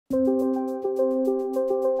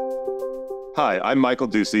Hi, I'm Michael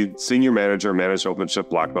Ducy, Senior Manager, Managed OpenShift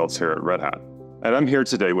Black Belts here at Red Hat. And I'm here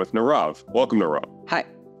today with Nerav. Welcome, Nerav. Hi,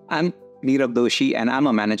 I'm Nerav Doshi, and I'm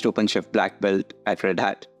a Managed OpenShift Black Belt at Red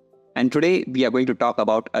Hat. And today we are going to talk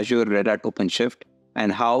about Azure Red Hat OpenShift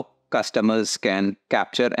and how customers can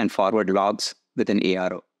capture and forward logs within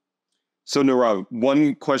ARO. So Nerav,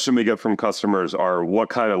 one question we get from customers are what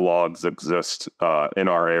kind of logs exist in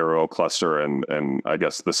our ARO cluster? And I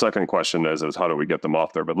guess the second question is how do we get them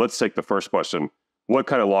off there? But let's take the first question. What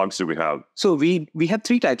kind of logs do we have? So we have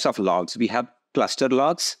three types of logs. We have cluster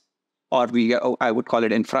logs, or I would call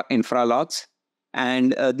it infra logs.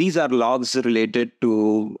 And these are logs related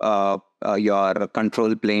to your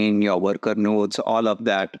control plane, your worker nodes, all of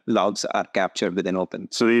that logs are captured within Open.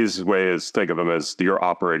 So these ways, think of them as your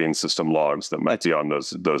operating system logs that might be on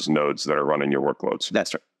those nodes that are running your workloads.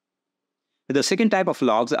 That's right. The second type of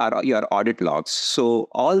logs are your audit logs. So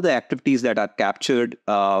all the activities that are captured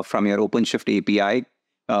from your OpenShift API.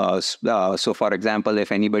 So for example,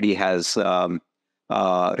 if anybody has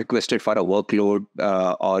requested for a workload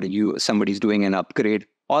or somebody's doing an upgrade,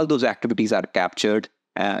 all those activities are captured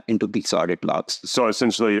into these audit logs. So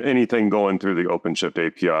essentially anything going through the OpenShift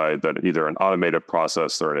API that either an automated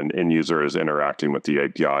process or an end user is interacting with the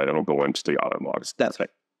API, it'll go into the audit logs. That's right.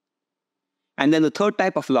 And then the third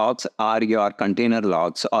type of logs are your container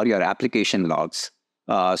logs or your application logs.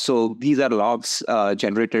 So these are logs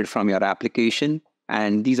generated from your application,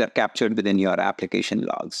 and these are captured within your application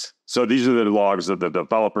logs. So these are the logs that the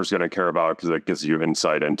developer's going to care about because it gives you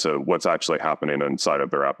insight into what's actually happening inside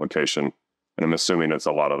of their application. And I'm assuming it's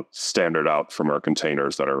a lot of standard out from our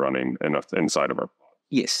containers that are running inside of our.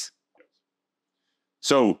 Yes.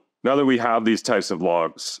 So now that we have these types of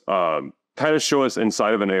logs, kind of show us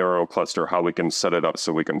inside of an ARO cluster how we can set it up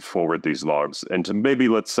so we can forward these logs. And to maybe,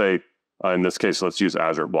 let's say, in this case, let's use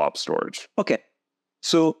Azure Blob Storage. Okay.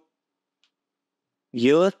 So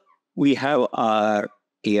here we have our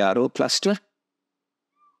ARO cluster.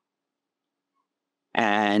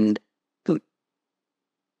 And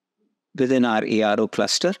within our ARO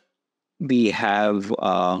cluster, we have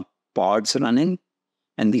pods running.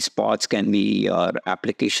 And these pods can be your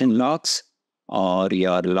application logs or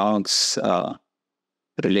your logs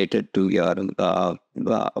related to your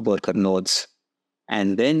worker nodes.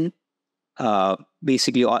 And then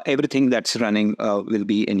basically everything that's running will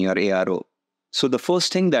be in your ARO. So the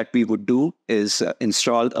first thing that we would do is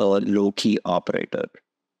install a low-key operator.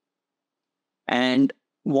 And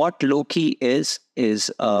what low-key is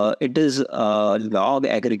it is a log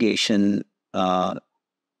aggregation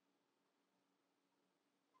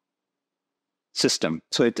system.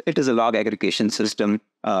 So it is a log aggregation system.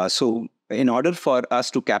 So in order for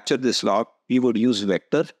us to capture this log, we would use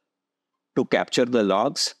vector to capture the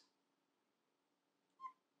logs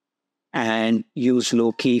and use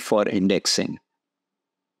low-key for indexing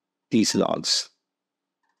these logs.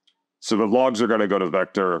 So the logs are going to go to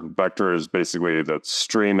vector. Vector is basically the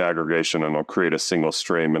stream aggregation, and it'll create a single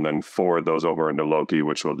stream and then forward those over into low-key,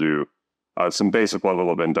 which will do some basic level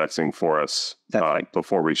of indexing for us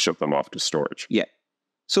before we ship them off to storage. Yeah.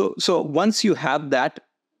 So once you have that,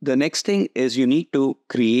 the next thing is you need to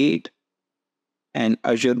create an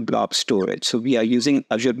Azure Blob Storage. So we are using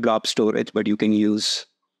Azure Blob Storage, but you can use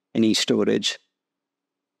any storage.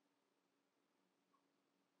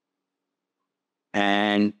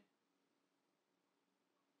 And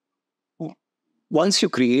once you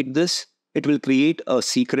create this, it will create a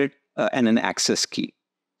secret and an access key.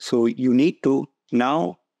 So you need to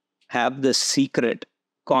now have the secret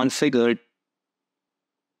configured.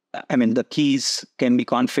 I mean, the keys can be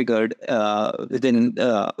configured within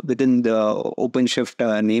the OpenShift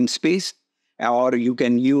namespace, or you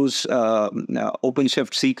can use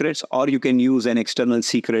OpenShift secrets, or you can use an external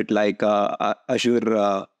secret like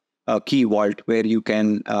Azure Key Vault, where you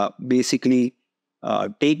can basically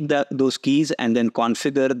take those keys and then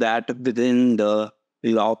configure that within the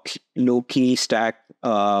low-key stack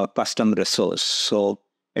custom resource. So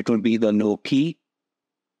it will be the low-key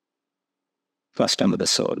custom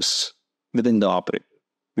resource within the operator.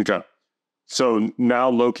 Okay. So now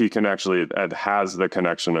low-key can actually, it has the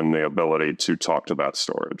connection and the ability to talk to that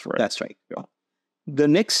storage, right? That's right. Yeah. The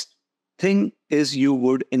next thing is you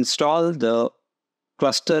would install the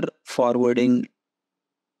cluster logging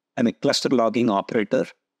operator.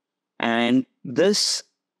 And this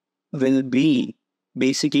will be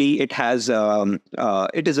basically, it is a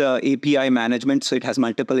API management. So it has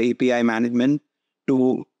multiple API management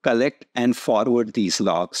to collect and forward these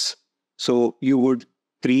logs. So you would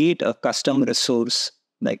create a custom resource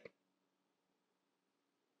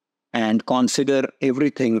and configure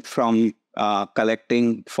everything from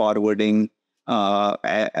collecting, forwarding,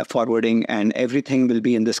 forwarding, and everything will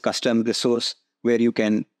be in this custom resource where you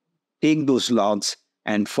can take those logs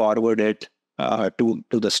and forward it to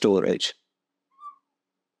the storage.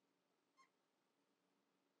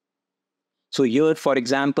 So here, for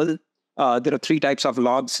example, there are 3 types of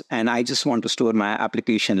logs, and I just want to store my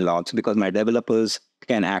application logs because my developers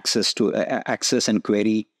can access and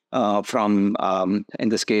query from, in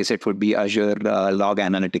this case, it would be Azure Log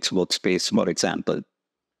Analytics Workspace, for example.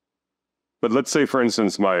 But let's say, for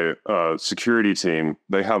instance, my security team,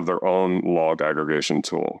 they have their own log aggregation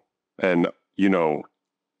tool. And,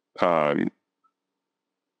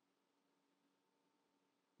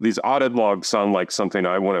 these audit logs sound like something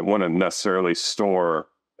I wouldn't want to necessarily store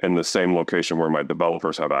in the same location where my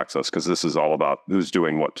developers have access, because this is all about who's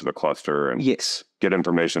doing what to the cluster and get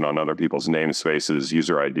information on other people's namespaces,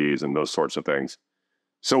 user IDs, and those sorts of things.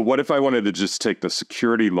 So what if I wanted to just take the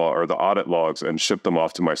security log or the audit logs and ship them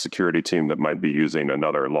off to my security team that might be using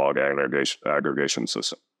another log aggregation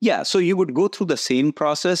system? Yeah, so you would go through the same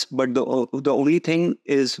process, but the only thing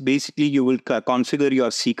is basically you will configure your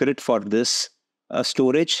secret for this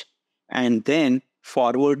storage, and then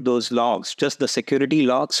forward those logs, just the security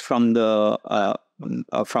logs from there.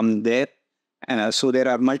 So there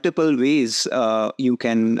are multiple ways you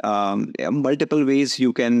can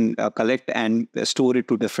collect and store it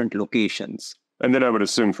to different locations. And then I would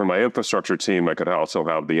assume for my infrastructure team, I could also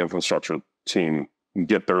have the infrastructure team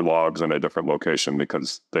get their logs in a different location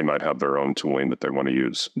because they might have their own tooling that they want to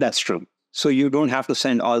use. That's true. So you don't have to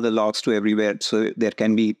send all the logs to everywhere. So there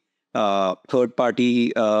can be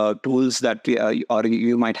third-party tools that, or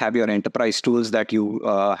you might have your enterprise tools that you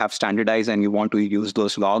have standardized and you want to use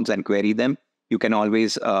those logs and query them. You can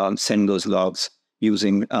always send those logs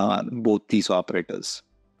using both these operators.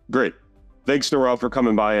 Great. Thanks, Nerav, for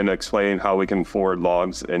coming by and explaining how we can forward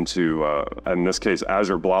logs into, in this case,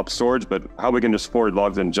 Azure Blob Storage, but how we can just forward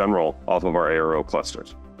logs in general off of our ARO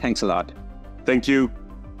clusters. Thanks a lot. Thank you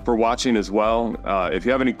for watching as well. If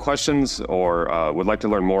you have any questions or would like to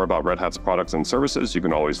learn more about Red Hat's products and services, you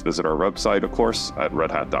can always visit our website, of course, at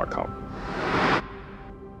redhat.com.